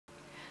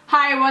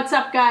Hi, what's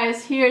up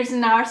guys? Here's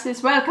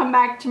Narciss. Welcome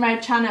back to my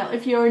channel.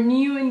 If you're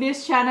new in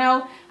this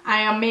channel, I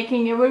am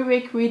making every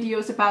week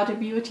videos about the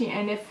beauty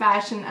and the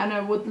fashion, and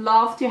I would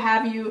love to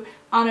have you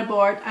on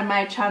board on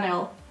my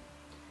channel.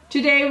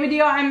 Today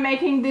video I'm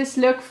making this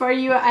look for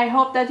you. I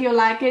hope that you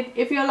like it.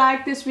 If you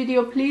like this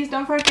video, please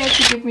don't forget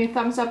to give me a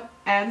thumbs up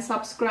and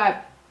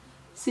subscribe.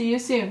 See you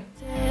soon.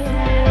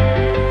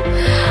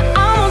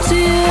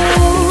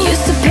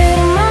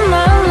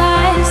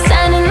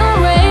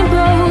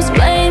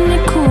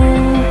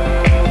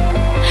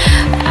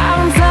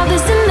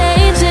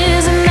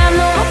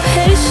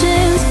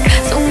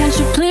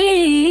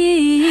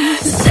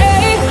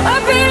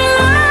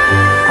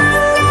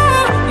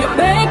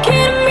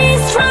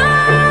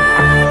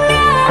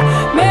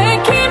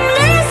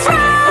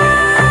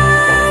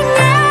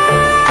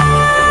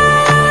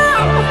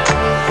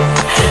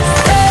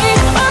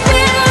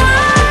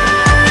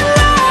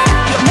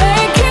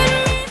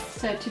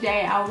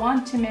 Today I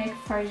want to make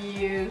for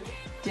you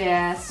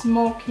the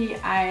smoky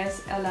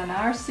eyes a la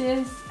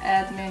Narciss.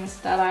 It means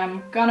that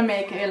I'm gonna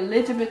make a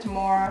little bit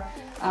more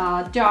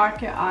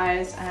darker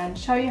eyes and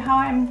show you how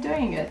I'm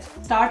doing it.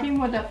 Starting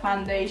with the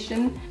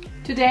foundation,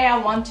 today I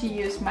want to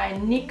use my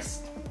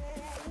NYX.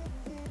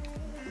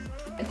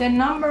 The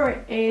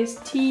number is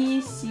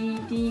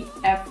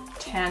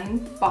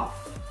TCDF10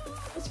 Buff.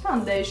 This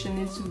foundation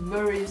is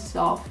very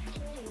soft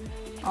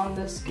on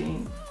the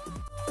skin.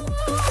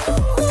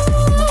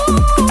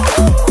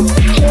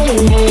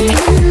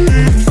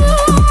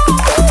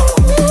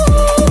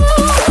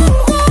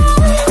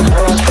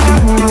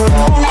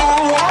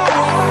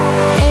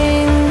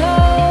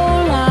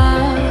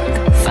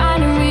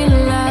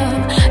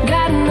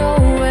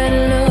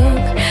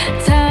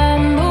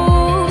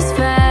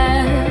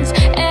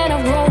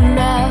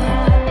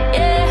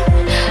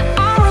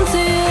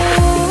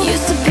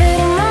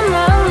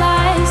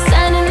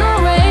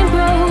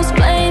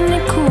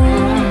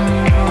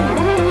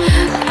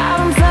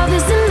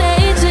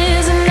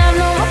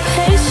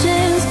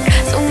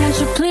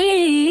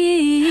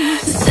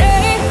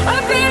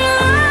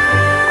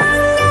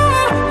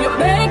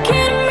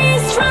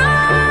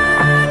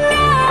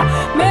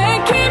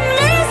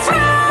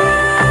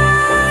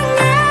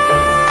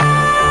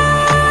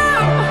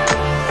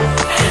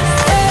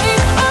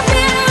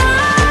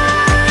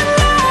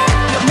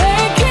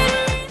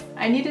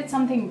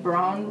 Something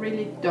brown,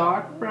 really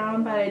dark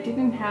brown, but I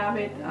didn't have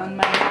it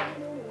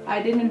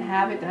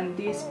on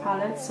this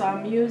palette, so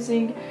I'm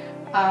using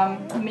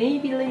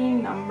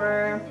Maybelline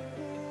number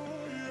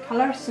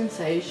Color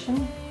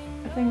Sensation.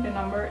 I think the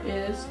number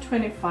is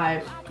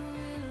 25.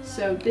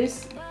 So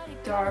this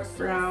dark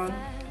brown,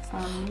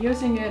 I'm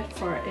using it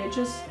for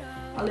edges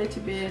a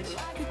little bit.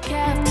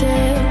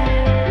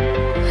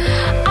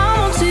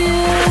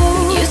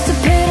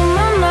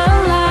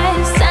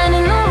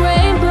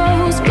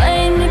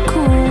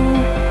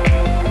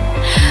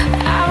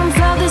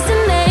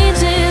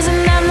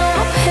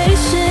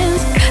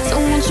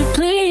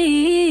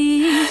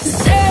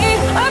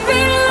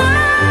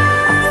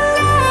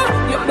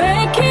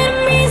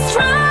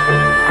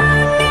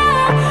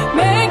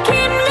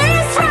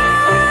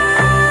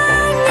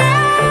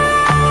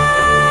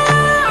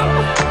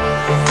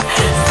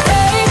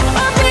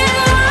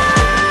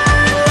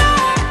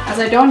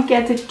 I don't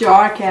get it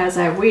dark as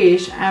I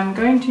wish, I'm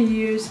going to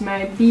use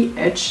my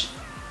BH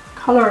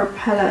color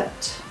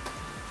palette.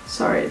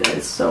 Sorry, that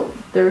is so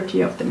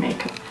dirty of the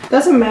makeup.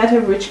 Doesn't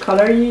matter which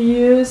color you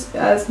use,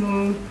 as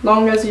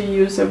long as you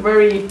use a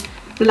very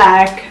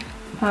black,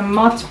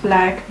 matte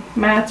black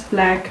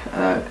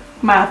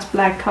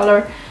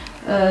color.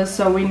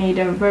 So we need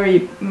a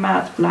very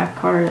matte black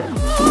color.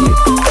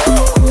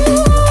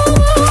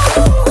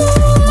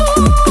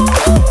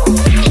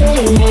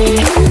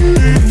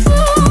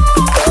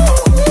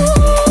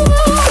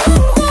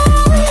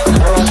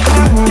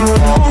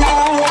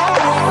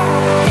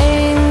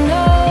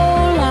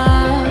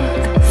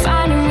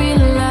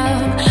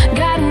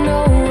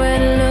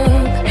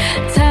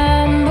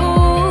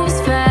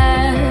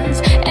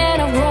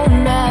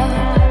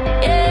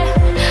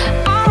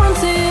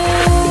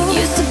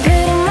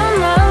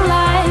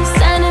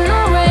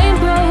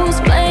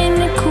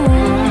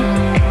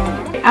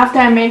 After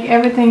I make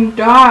everything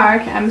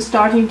dark, I'm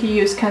starting to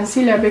use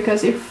concealer,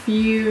 because if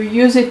you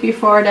use it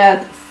before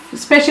that,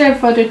 especially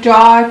for the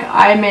dark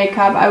eye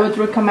makeup, I would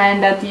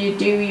recommend that you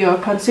do your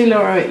concealer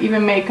or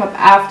even makeup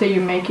after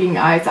you're making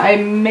eyes. I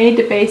made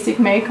the basic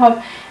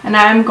makeup and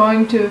I'm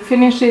going to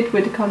finish it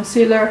with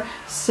concealer,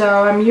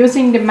 so I'm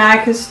using the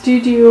MAC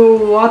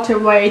Studio Water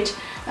Weight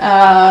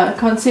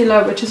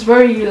concealer, which is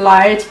very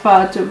light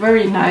but a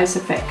very nice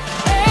effect.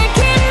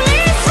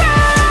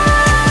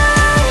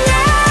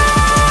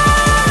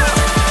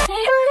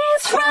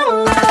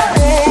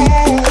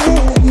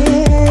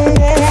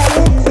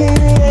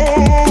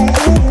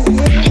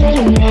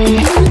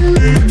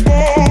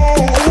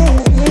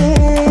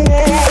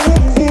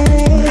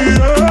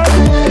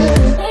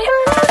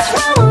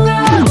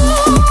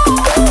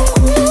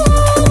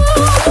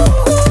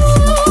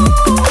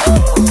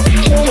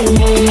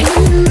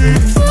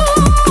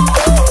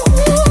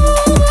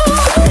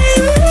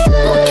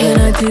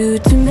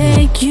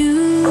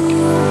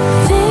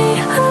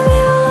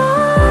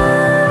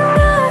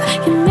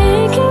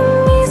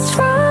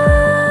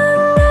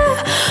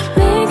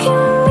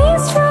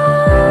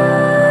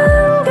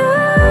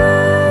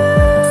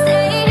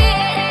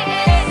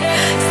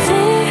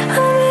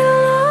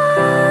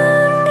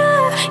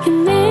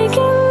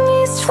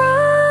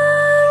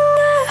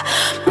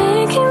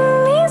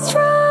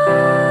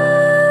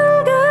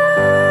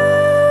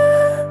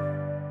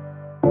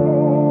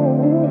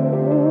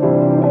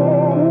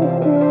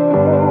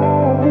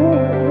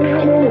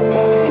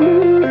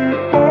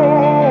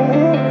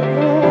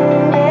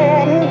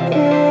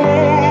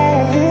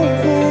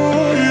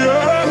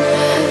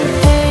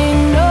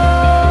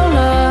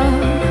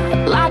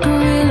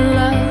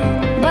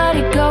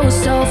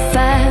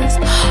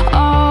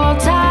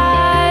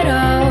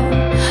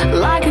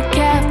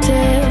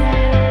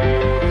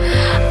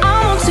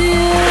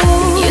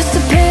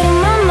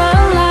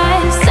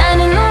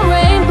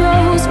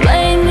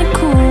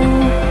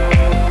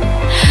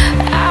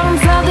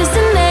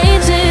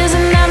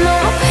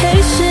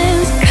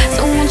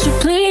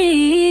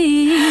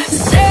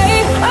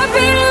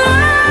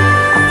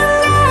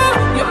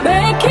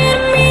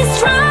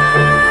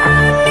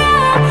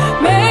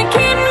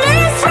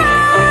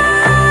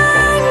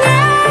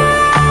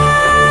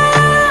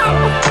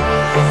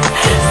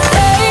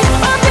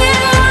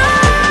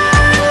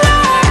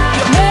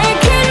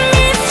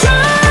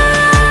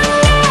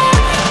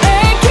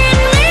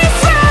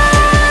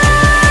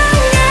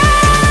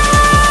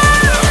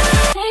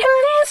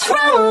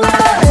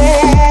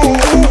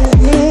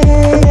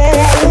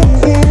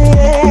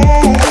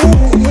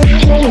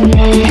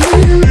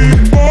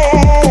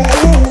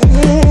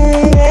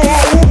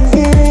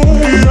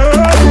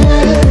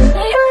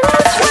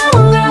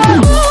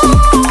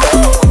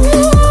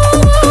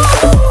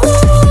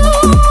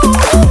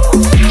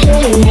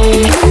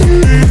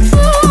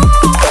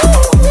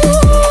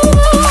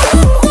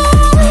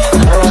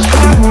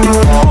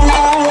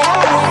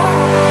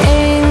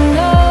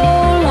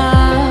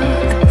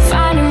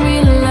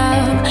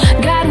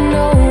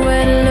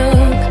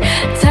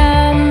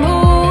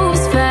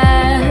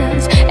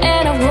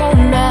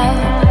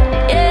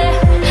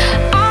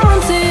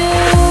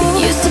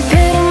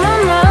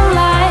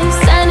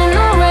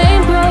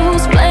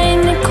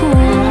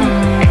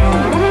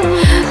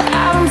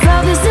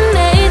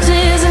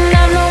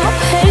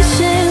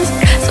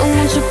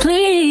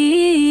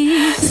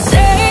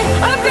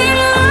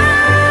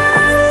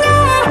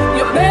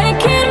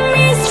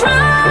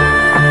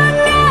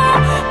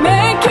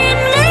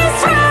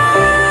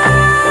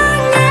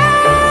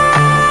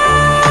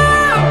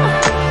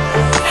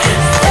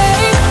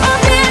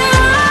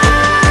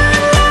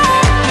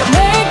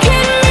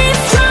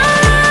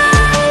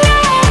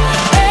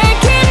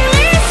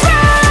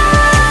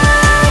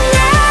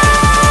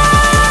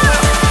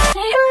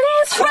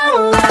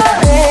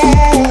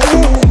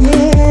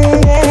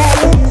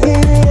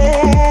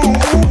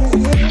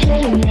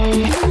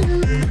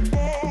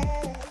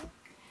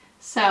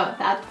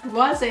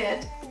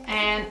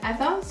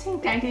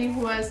 think that it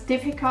was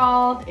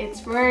difficult.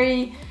 It's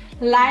very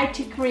light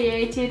to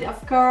create it.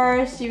 Of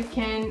course you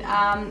can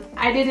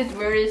I did it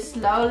very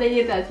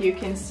slowly, that you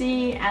can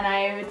see, and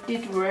I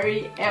did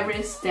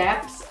every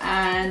steps,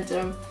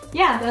 and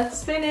yeah,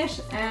 that's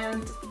finished,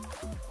 and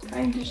I'm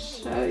going to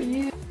show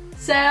you.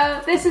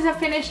 So this is a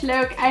finished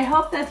look. I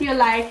hope that you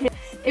like it.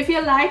 If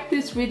you like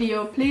this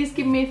video, please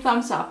give me a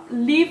thumbs up.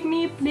 Leave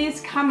me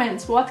please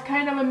comments what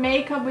kind of a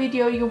makeup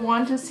video you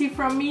want to see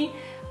from me.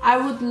 I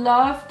would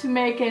love to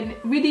make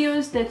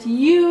videos that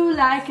you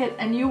like it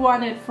and you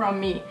want it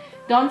from me.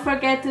 Don't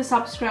forget to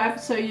subscribe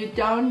so you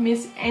don't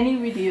miss any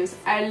videos.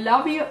 I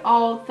love you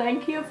all.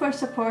 Thank you for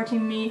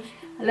supporting me.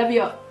 I love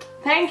you all.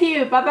 Thank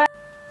you. Bye bye.